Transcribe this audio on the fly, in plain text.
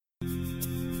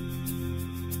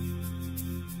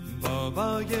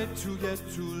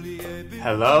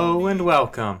Hello and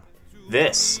welcome.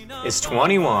 This is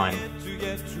 21.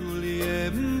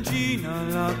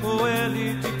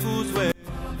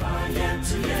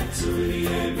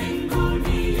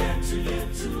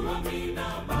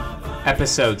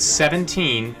 Episode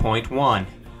 17.1.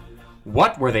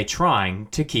 What were they trying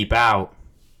to keep out?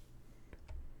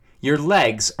 Your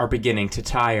legs are beginning to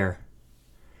tire.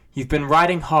 You've been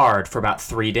riding hard for about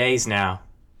 3 days now.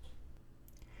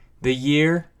 The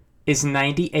year is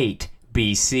 98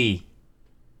 BC.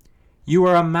 You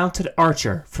are a mounted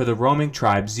archer for the roaming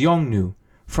tribe Xiongnu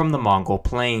from the Mongol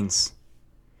plains.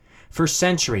 For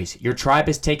centuries, your tribe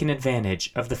has taken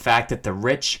advantage of the fact that the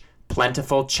rich,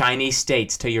 plentiful Chinese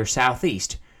states to your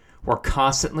southeast were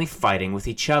constantly fighting with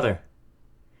each other.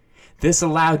 This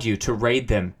allowed you to raid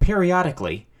them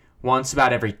periodically, once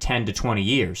about every 10 to 20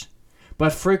 years,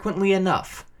 but frequently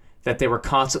enough that they were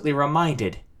constantly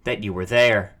reminded that you were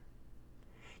there.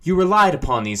 You relied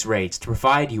upon these raids to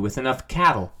provide you with enough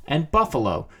cattle and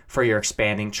buffalo for your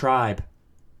expanding tribe.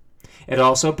 It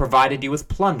also provided you with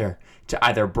plunder to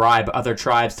either bribe other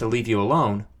tribes to leave you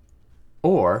alone,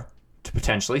 or to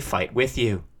potentially fight with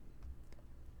you.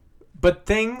 But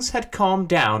things had calmed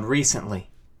down recently.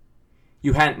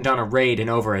 You hadn't done a raid in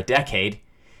over a decade,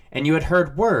 and you had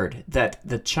heard word that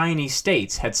the Chinese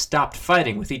states had stopped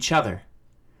fighting with each other.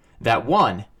 That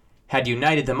one had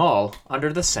united them all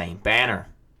under the same banner.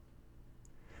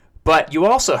 But you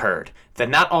also heard that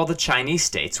not all the Chinese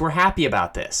states were happy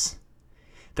about this.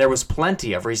 There was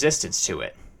plenty of resistance to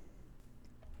it.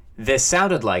 This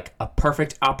sounded like a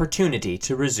perfect opportunity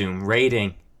to resume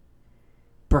raiding.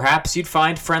 Perhaps you'd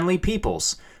find friendly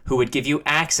peoples who would give you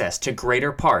access to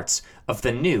greater parts of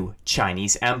the new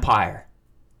Chinese empire.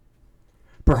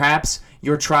 Perhaps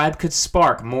your tribe could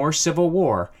spark more civil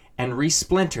war and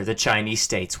resplinter the Chinese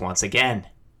states once again.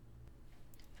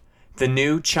 The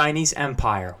new Chinese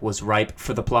empire was ripe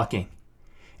for the plucking,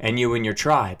 and you and your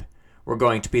tribe were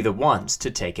going to be the ones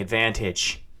to take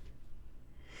advantage.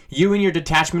 You and your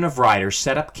detachment of riders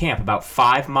set up camp about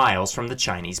 5 miles from the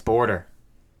Chinese border.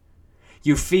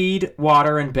 You feed,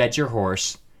 water, and bed your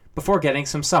horse before getting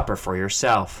some supper for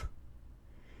yourself.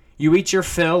 You eat your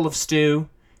fill of stew,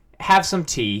 have some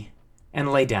tea,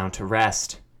 and lay down to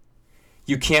rest.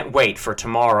 You can't wait for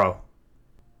tomorrow.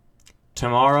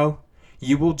 Tomorrow,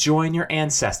 you will join your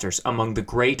ancestors among the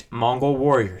great Mongol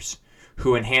warriors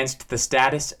who enhanced the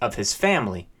status of his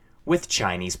family with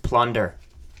Chinese plunder.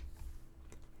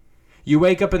 You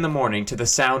wake up in the morning to the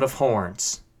sound of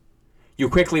horns. You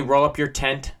quickly roll up your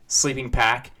tent, sleeping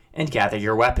pack, and gather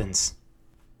your weapons.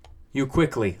 You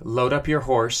quickly load up your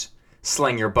horse,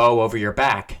 sling your bow over your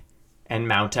back, and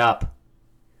mount up.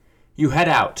 You head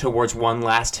out towards one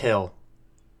last hill.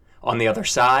 On the other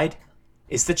side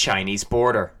is the Chinese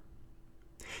border.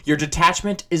 Your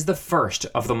detachment is the first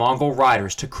of the Mongol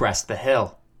riders to crest the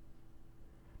hill.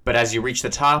 But as you reach the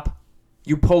top,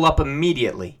 you pull up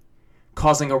immediately,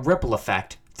 causing a ripple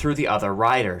effect through the other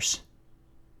riders.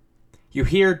 You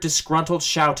hear disgruntled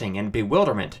shouting and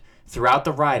bewilderment throughout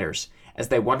the riders as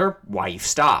they wonder why you've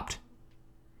stopped.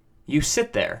 You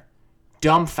sit there,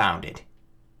 dumbfounded.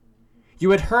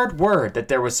 You had heard word that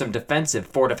there was some defensive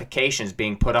fortifications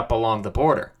being put up along the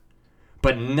border,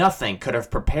 but nothing could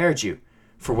have prepared you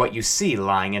for what you see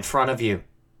lying in front of you.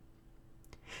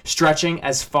 Stretching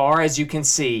as far as you can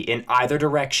see in either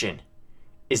direction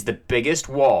is the biggest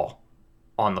wall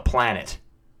on the planet.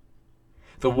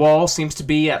 The wall seems to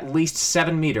be at least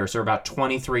 7 meters or about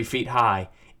 23 feet high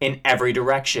in every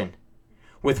direction,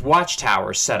 with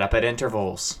watchtowers set up at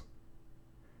intervals.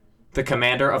 The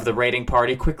commander of the raiding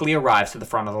party quickly arrives to the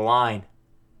front of the line.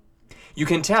 You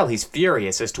can tell he's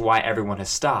furious as to why everyone has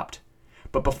stopped,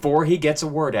 but before he gets a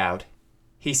word out,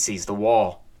 he sees the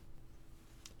wall.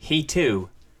 He, too,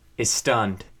 is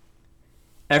stunned.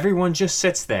 Everyone just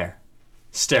sits there,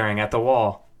 staring at the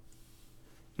wall.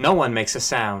 No one makes a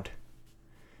sound.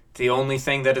 The only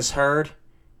thing that is heard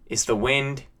is the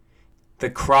wind, the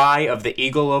cry of the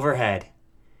eagle overhead,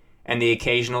 and the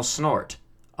occasional snort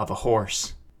of a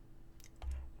horse.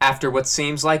 After what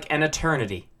seems like an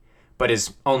eternity, but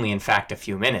is only in fact a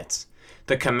few minutes,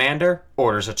 the commander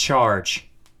orders a charge.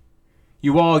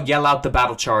 You all yell out the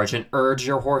battle charge and urge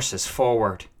your horses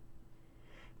forward.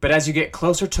 But as you get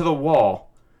closer to the wall,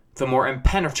 the more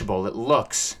impenetrable it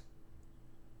looks.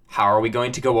 How are we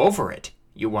going to go over it?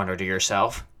 You wonder to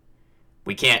yourself.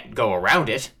 We can't go around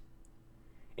it.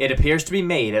 It appears to be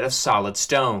made out of solid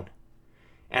stone,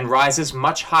 and rises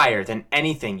much higher than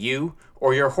anything you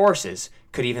or your horses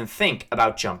could even think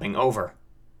about jumping over.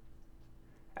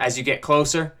 As you get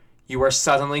closer, you are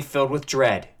suddenly filled with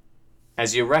dread,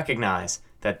 as you recognize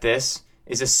that this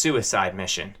is a suicide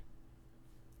mission.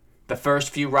 The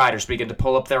first few riders begin to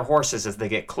pull up their horses as they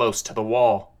get close to the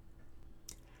wall.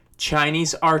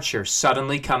 Chinese archers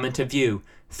suddenly come into view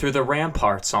through the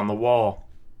ramparts on the wall.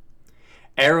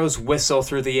 Arrows whistle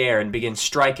through the air and begin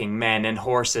striking men and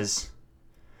horses.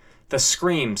 The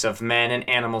screams of men and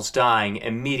animals dying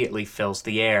immediately fills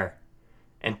the air,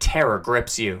 and terror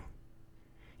grips you.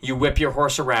 You whip your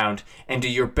horse around and do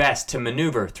your best to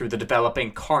maneuver through the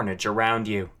developing carnage around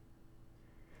you.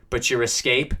 But your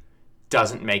escape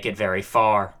doesn't make it very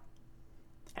far.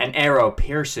 An arrow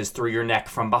pierces through your neck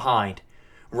from behind,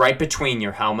 right between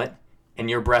your helmet and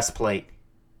your breastplate.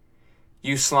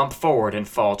 You slump forward and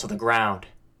fall to the ground.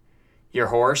 Your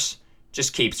horse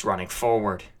just keeps running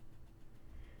forward.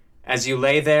 As you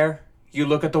lay there, you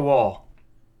look at the wall.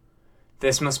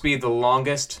 This must be the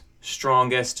longest,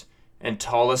 strongest, and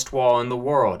tallest wall in the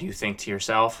world, you think to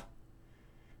yourself.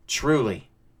 Truly,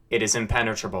 it is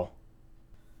impenetrable.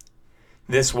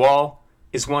 This wall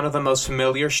is one of the most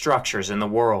familiar structures in the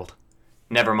world,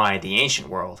 never mind the ancient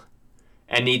world,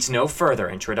 and needs no further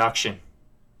introduction.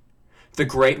 The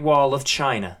Great Wall of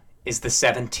China is the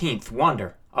 17th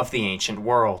wonder of the ancient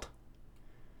world.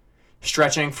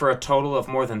 Stretching for a total of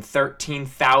more than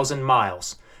 13,000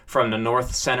 miles from the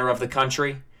north center of the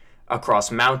country,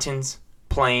 across mountains,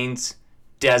 plains,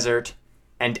 desert,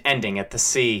 and ending at the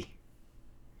sea.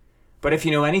 But if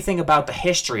you know anything about the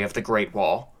history of the Great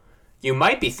Wall, you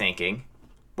might be thinking,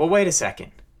 well, wait a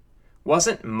second.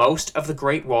 Wasn't most of the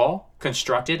Great Wall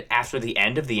constructed after the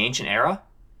end of the ancient era?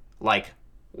 Like,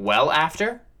 well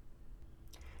after?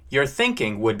 Your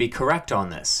thinking would be correct on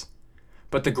this,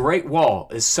 but the Great Wall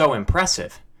is so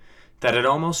impressive that it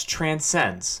almost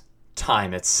transcends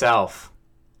time itself.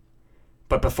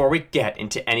 But before we get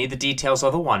into any of the details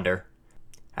of the wonder,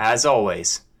 as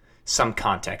always, some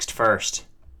context first.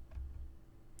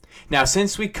 Now,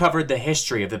 since we covered the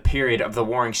history of the period of the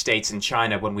Warring States in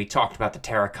China when we talked about the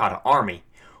Terracotta Army,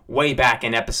 way back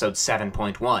in episode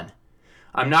 7.1,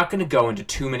 I'm not going to go into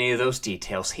too many of those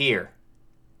details here.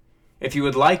 If you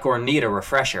would like or need a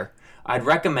refresher, I'd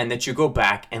recommend that you go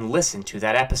back and listen to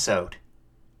that episode.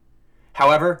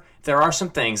 However, there are some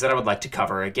things that I would like to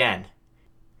cover again.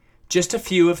 Just a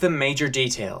few of the major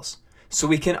details, so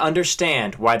we can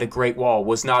understand why the Great Wall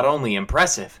was not only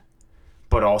impressive,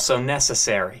 but also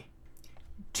necessary.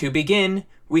 To begin,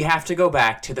 we have to go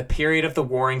back to the period of the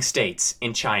Warring States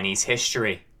in Chinese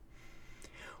history.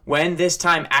 When this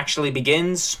time actually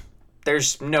begins,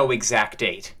 there's no exact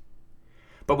date.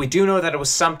 But we do know that it was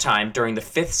sometime during the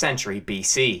 5th century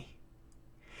BC.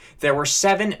 There were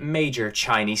 7 major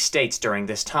Chinese states during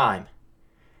this time,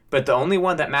 but the only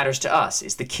one that matters to us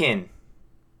is the Qin.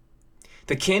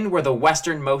 The Qin were the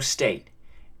westernmost state,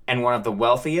 and one of the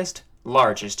wealthiest,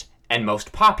 largest, and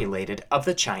most populated of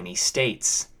the Chinese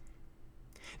states.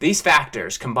 These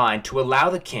factors combined to allow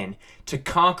the Qin to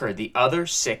conquer the other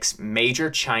 6 major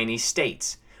Chinese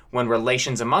states when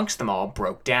relations amongst them all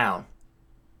broke down.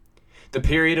 The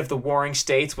period of the Warring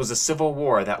States was a civil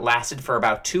war that lasted for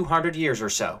about 200 years or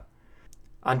so,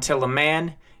 until a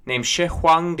man named Shi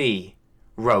Huangdi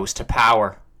rose to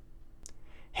power.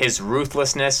 His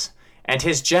ruthlessness and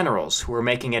his generals, who were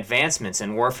making advancements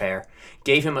in warfare,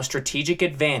 gave him a strategic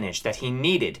advantage that he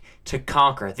needed to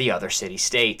conquer the other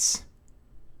city-states.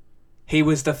 He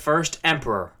was the first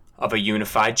emperor of a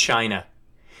unified China,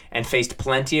 and faced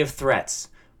plenty of threats,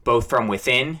 both from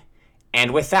within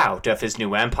and without of his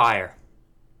new empire.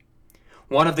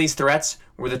 One of these threats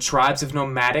were the tribes of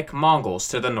nomadic Mongols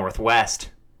to the northwest.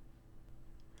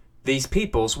 These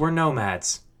peoples were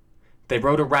nomads. They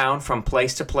rode around from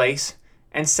place to place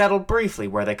and settled briefly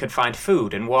where they could find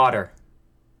food and water.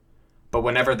 But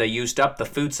whenever they used up the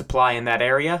food supply in that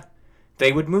area,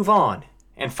 they would move on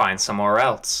and find somewhere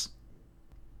else.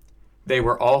 They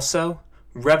were also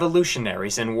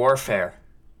revolutionaries in warfare.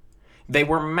 They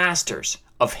were masters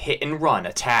of hit-and-run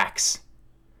attacks.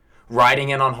 Riding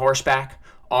in on horseback,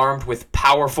 armed with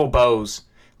powerful bows,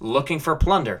 looking for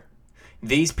plunder,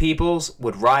 these peoples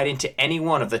would ride into any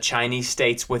one of the Chinese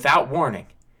states without warning,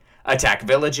 attack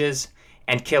villages,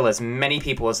 and kill as many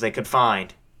people as they could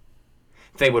find.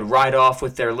 They would ride off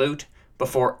with their loot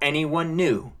before anyone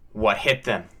knew what hit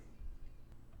them.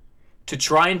 To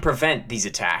try and prevent these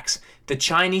attacks, the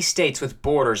Chinese states with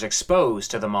borders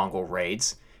exposed to the Mongol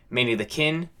raids, mainly the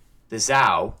Qin, the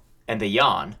Zhao, and the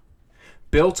Yan,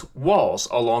 built walls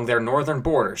along their northern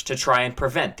borders to try and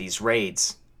prevent these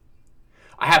raids.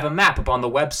 I have a map up on the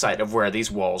website of where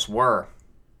these walls were.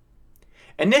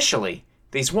 Initially,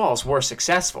 these walls were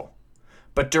successful,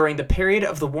 but during the period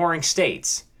of the Warring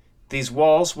States, these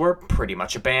walls were pretty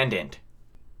much abandoned.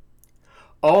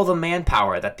 all the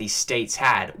manpower that these states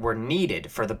had were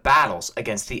needed for the battles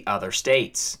against the other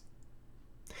states.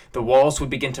 The walls would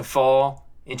begin to fall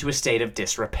into a state of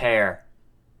disrepair.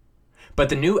 But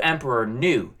the new emperor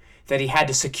knew that he had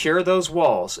to secure those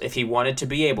walls if he wanted to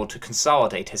be able to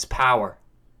consolidate his power.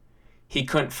 He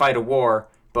couldn't fight a war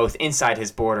both inside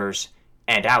his borders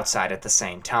and outside at the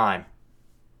same time.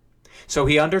 So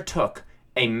he undertook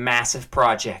a massive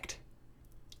project,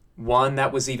 one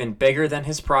that was even bigger than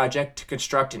his project to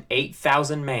construct an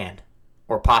 8,000-man,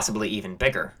 or possibly even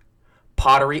bigger,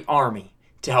 pottery army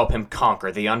to help him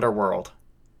conquer the underworld.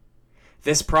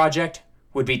 This project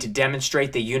would be to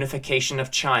demonstrate the unification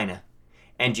of China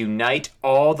and unite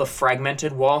all the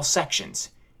fragmented wall sections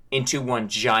into one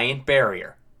giant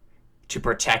barrier to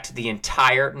protect the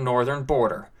entire northern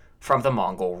border from the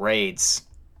Mongol raids.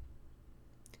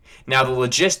 Now, the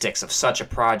logistics of such a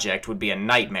project would be a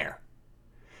nightmare.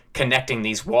 Connecting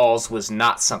these walls was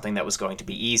not something that was going to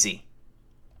be easy.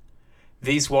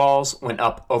 These walls went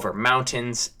up over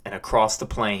mountains and across the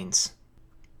plains.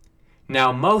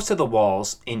 Now, most of the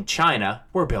walls in China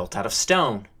were built out of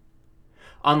stone.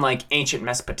 Unlike ancient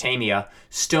Mesopotamia,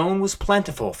 stone was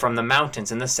plentiful from the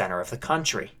mountains in the center of the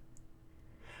country.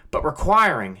 But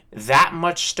requiring that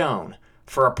much stone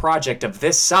for a project of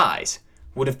this size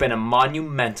would have been a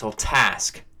monumental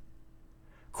task.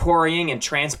 Quarrying and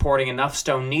transporting enough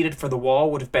stone needed for the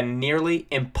wall would have been nearly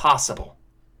impossible.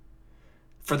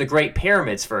 For the Great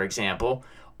Pyramids, for example,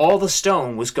 all the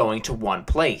stone was going to one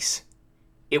place.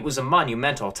 It was a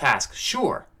monumental task,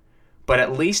 sure, but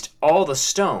at least all the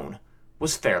stone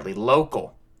was fairly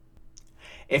local.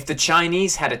 If the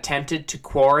Chinese had attempted to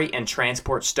quarry and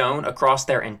transport stone across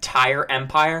their entire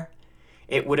empire,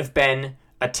 it would have been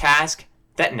a task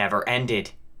that never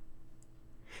ended.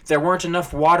 There weren't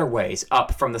enough waterways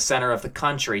up from the center of the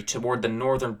country toward the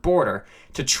northern border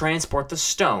to transport the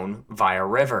stone via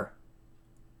river.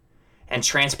 And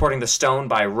transporting the stone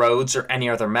by roads or any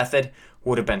other method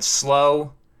would have been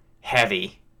slow,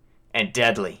 heavy, and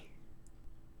deadly.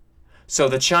 So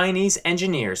the Chinese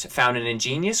engineers found an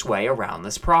ingenious way around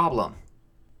this problem.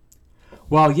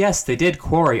 While yes, they did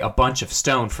quarry a bunch of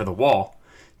stone for the wall,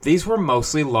 these were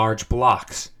mostly large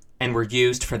blocks and were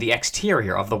used for the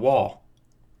exterior of the wall.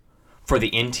 For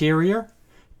the interior,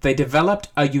 they developed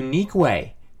a unique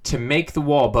way to make the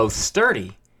wall both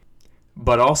sturdy,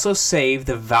 but also save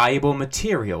the valuable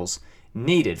materials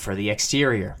needed for the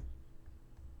exterior.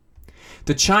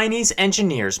 The Chinese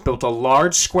engineers built a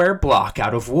large square block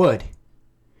out of wood.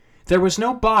 There was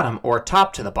no bottom or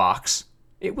top to the box,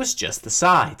 it was just the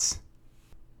sides.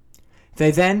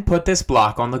 They then put this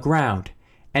block on the ground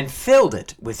and filled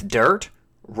it with dirt,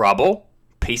 rubble,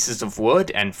 pieces of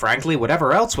wood, and frankly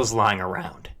whatever else was lying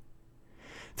around.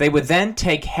 They would then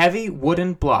take heavy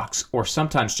wooden blocks, or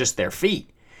sometimes just their feet,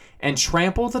 and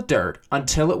trample the dirt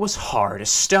until it was hard as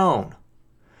stone.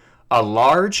 A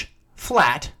large,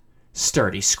 flat,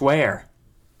 sturdy square.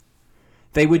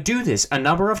 They would do this a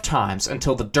number of times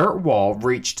until the dirt wall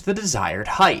reached the desired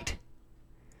height.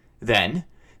 Then,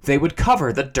 they would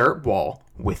cover the dirt wall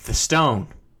with the stone.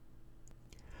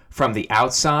 From the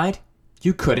outside,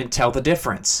 you couldn't tell the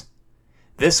difference.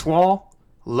 This wall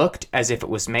looked as if it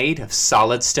was made of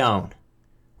solid stone,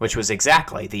 which was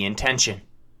exactly the intention.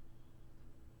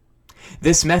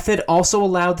 This method also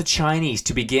allowed the Chinese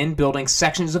to begin building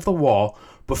sections of the wall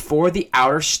before the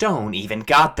outer stone even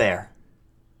got there.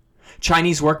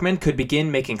 Chinese workmen could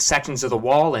begin making sections of the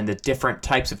wall in the different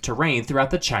types of terrain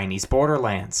throughout the Chinese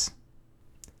borderlands.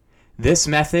 This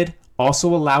method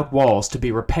also allowed walls to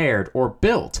be repaired or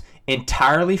built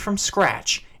entirely from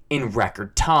scratch in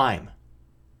record time.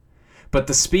 But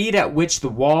the speed at which the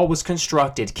wall was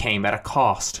constructed came at a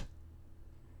cost.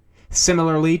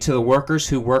 Similarly to the workers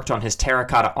who worked on his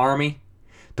terracotta army,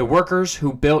 the workers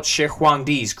who built Shi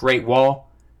Huangdi's Great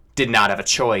Wall did not have a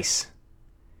choice.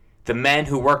 The men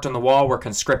who worked on the wall were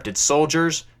conscripted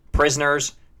soldiers,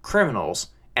 prisoners, criminals,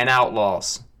 and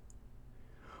outlaws.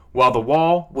 While the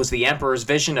wall was the emperor's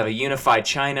vision of a unified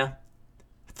China,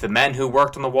 the men who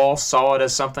worked on the wall saw it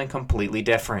as something completely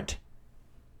different.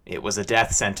 It was a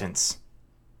death sentence.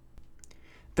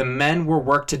 The men were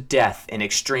worked to death in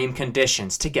extreme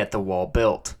conditions to get the wall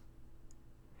built.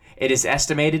 It is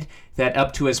estimated that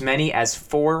up to as many as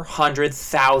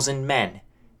 400,000 men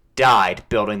died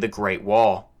building the Great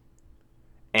Wall.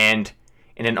 And,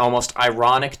 in an almost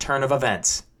ironic turn of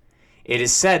events, it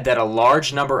is said that a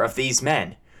large number of these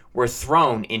men were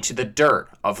thrown into the dirt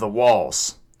of the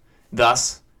walls,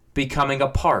 thus becoming a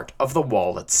part of the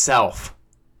wall itself.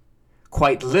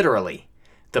 Quite literally,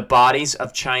 the bodies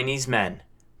of Chinese men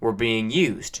were being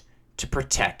used to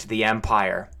protect the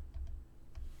empire.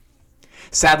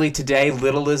 Sadly, today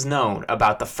little is known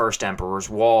about the first emperor's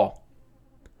wall.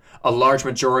 A large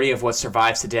majority of what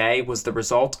survives today was the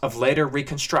result of later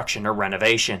reconstruction or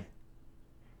renovation.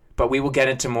 But we will get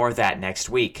into more of that next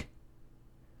week.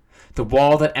 The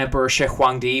wall that Emperor Shi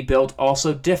Huangdi built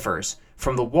also differs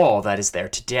from the wall that is there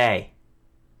today.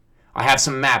 I have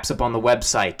some maps up on the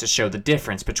website to show the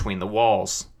difference between the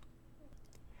walls.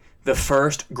 The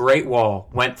first Great Wall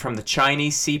went from the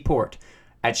Chinese seaport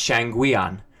at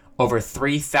Shangguan over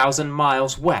 3,000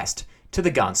 miles west to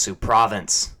the Gansu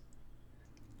province.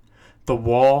 The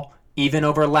wall even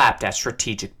overlapped at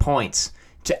strategic points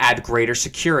to add greater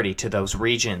security to those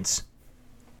regions.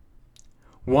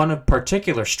 One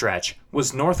particular stretch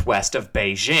was northwest of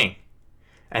Beijing,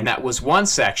 and that was one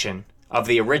section of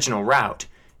the original route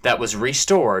that was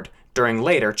restored during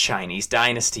later Chinese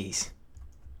dynasties.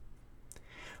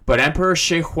 But Emperor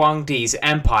Shi Huangdi's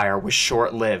empire was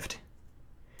short-lived.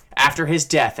 After his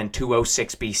death in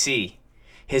 206 BC,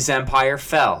 his empire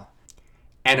fell,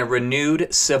 and a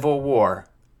renewed civil war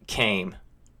came.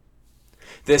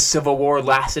 This civil war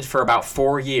lasted for about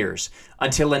 4 years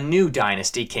until a new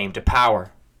dynasty came to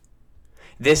power.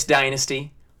 This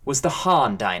dynasty was the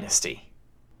Han Dynasty.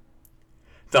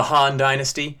 The Han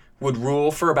Dynasty would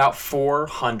rule for about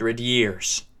 400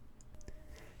 years.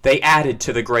 They added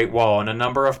to the Great Wall in a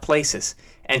number of places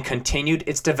and continued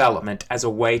its development as a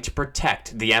way to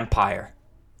protect the empire.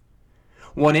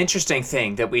 One interesting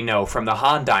thing that we know from the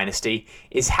Han Dynasty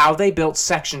is how they built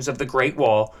sections of the Great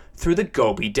Wall through the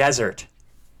Gobi Desert.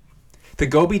 The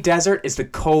Gobi Desert is the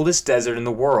coldest desert in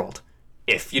the world,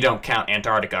 if you don't count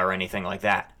Antarctica or anything like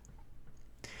that.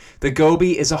 The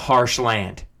Gobi is a harsh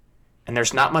land, and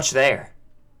there's not much there.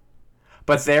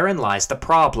 But therein lies the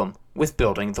problem with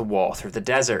building the wall through the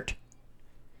desert.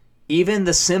 Even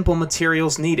the simple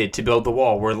materials needed to build the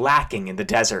wall were lacking in the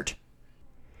desert.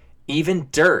 Even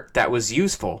dirt that was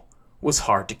useful was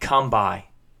hard to come by.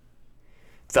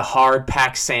 The hard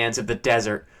packed sands of the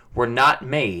desert were not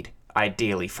made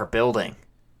ideally for building.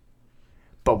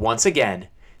 But once again,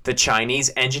 the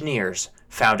Chinese engineers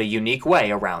found a unique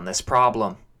way around this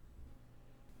problem.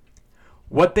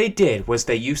 What they did was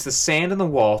they used the sand in the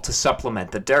wall to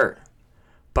supplement the dirt.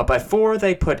 But before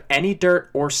they put any dirt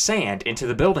or sand into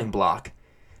the building block,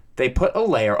 they put a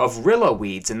layer of rillo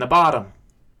weeds in the bottom.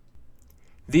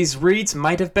 These reeds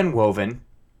might have been woven,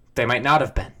 they might not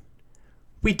have been.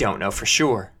 We don't know for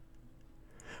sure.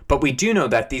 But we do know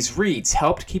that these reeds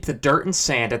helped keep the dirt and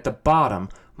sand at the bottom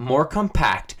more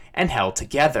compact and held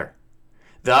together,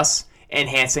 thus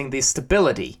enhancing the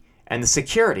stability and the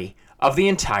security of the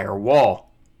entire wall.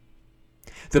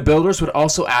 The builders would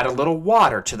also add a little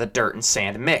water to the dirt and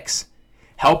sand mix,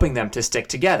 helping them to stick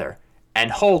together and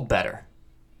hold better.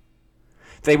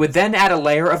 They would then add a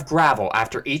layer of gravel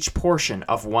after each portion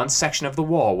of one section of the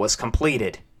wall was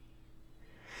completed.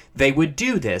 They would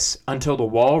do this until the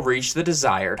wall reached the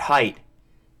desired height,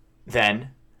 then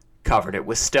covered it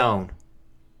with stone.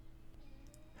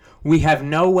 We have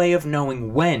no way of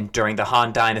knowing when during the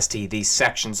Han Dynasty these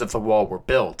sections of the wall were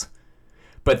built,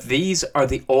 but these are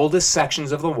the oldest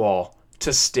sections of the wall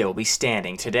to still be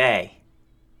standing today.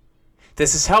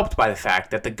 This is helped by the fact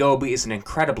that the Gobi is an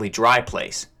incredibly dry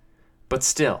place, but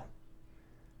still,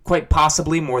 quite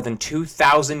possibly more than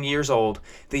 2,000 years old,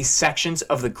 these sections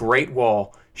of the Great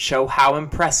Wall show how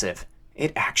impressive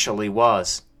it actually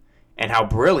was, and how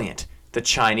brilliant the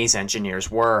Chinese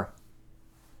engineers were.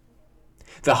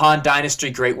 The Han Dynasty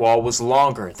Great Wall was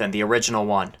longer than the original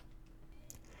one.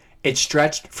 It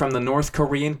stretched from the North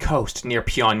Korean coast near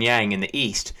Pyongyang in the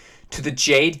east to the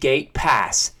Jade Gate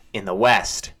Pass in the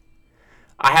west.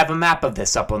 I have a map of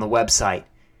this up on the website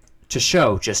to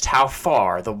show just how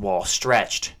far the wall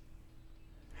stretched.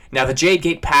 Now, the Jade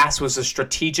Gate Pass was a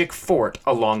strategic fort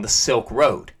along the Silk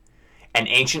Road, an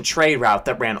ancient trade route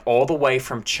that ran all the way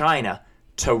from China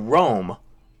to Rome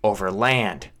over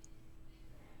land.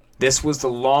 This was the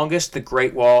longest the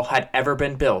Great Wall had ever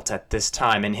been built at this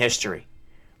time in history,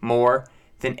 more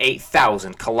than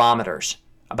 8,000 kilometers,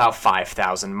 about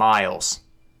 5,000 miles.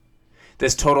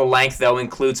 This total length, though,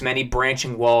 includes many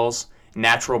branching walls,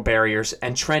 natural barriers,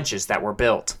 and trenches that were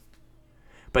built.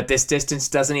 But this distance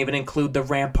doesn't even include the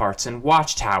ramparts and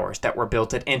watchtowers that were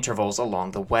built at intervals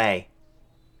along the way.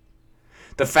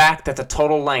 The fact that the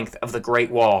total length of the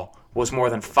Great Wall was more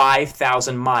than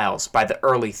 5,000 miles by the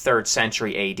early 3rd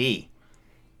century AD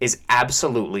is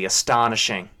absolutely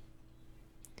astonishing.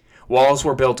 Walls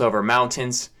were built over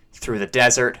mountains, through the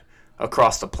desert,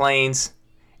 across the plains,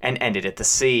 and ended at the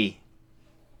sea.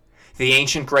 The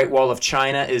ancient Great Wall of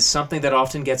China is something that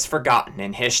often gets forgotten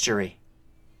in history.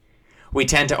 We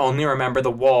tend to only remember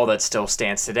the wall that still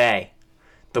stands today,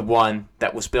 the one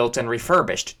that was built and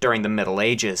refurbished during the Middle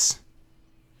Ages.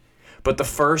 But the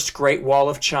first Great Wall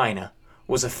of China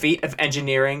was a feat of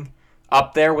engineering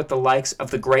up there with the likes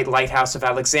of the Great Lighthouse of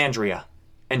Alexandria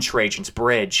and Trajan's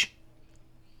Bridge.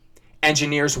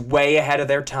 Engineers way ahead of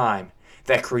their time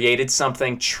that created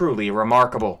something truly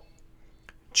remarkable,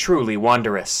 truly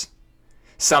wondrous,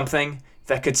 something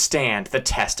that could stand the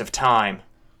test of time,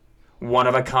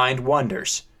 one-of-a-kind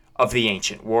wonders of the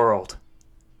ancient world.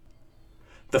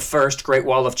 The first Great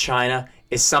Wall of China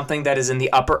is something that is in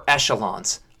the upper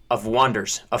echelons of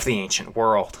wonders of the ancient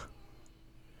world.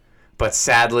 But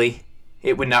sadly,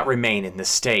 it would not remain in this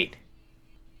state.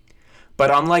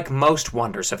 But unlike most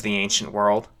wonders of the ancient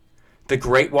world, the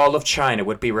Great Wall of China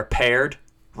would be repaired,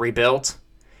 rebuilt,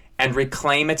 and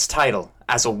reclaim its title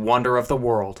as a wonder of the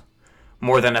world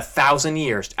more than 1,000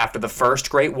 years after the first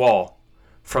Great Wall,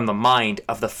 from the mind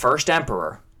of the first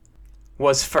emperor,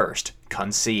 was first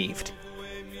conceived.